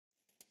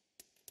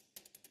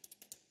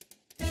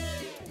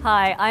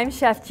Hi, I'm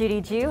Chef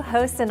Judy Joo,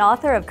 host and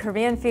author of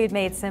Korean Food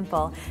Made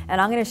Simple, and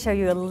I'm going to show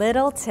you a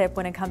little tip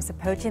when it comes to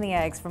poaching the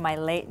eggs for my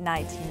late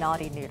night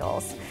naughty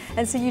noodles.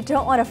 And so you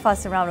don't want to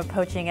fuss around with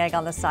poaching egg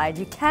on the side.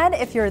 You can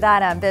if you're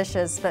that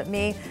ambitious, but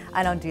me,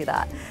 I don't do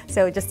that.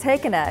 So just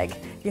take an egg,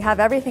 you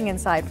have everything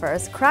inside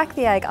first, crack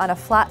the egg on a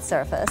flat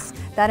surface.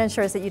 That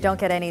ensures that you don't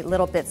get any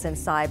little bits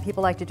inside.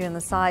 People like to do on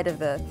the side of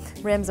the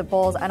rims of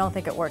bowls. I don't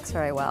think it works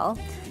very well.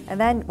 And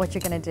then what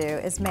you're going to do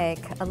is make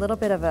a little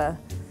bit of a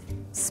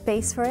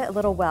space for it, a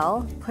little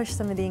well, push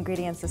some of the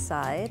ingredients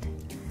aside.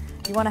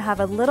 You want to have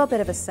a little bit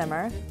of a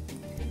simmer,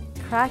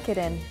 crack it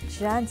in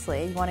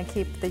gently. You want to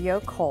keep the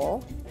yolk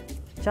whole,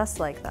 just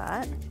like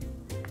that.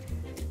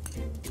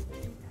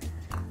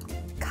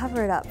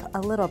 Cover it up a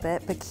little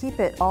bit, but keep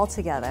it all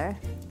together,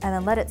 and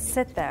then let it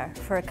sit there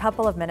for a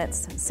couple of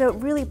minutes so it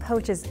really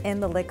poaches in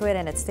the liquid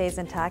and it stays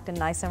intact and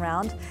nice and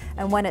round.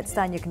 And when it's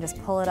done, you can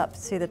just pull it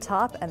up to the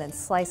top and then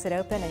slice it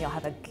open, and you'll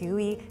have a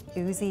gooey,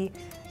 oozy,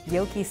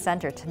 yolky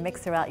center to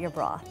mix throughout your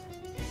broth.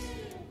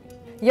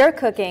 You're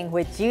cooking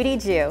with Judy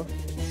Joo.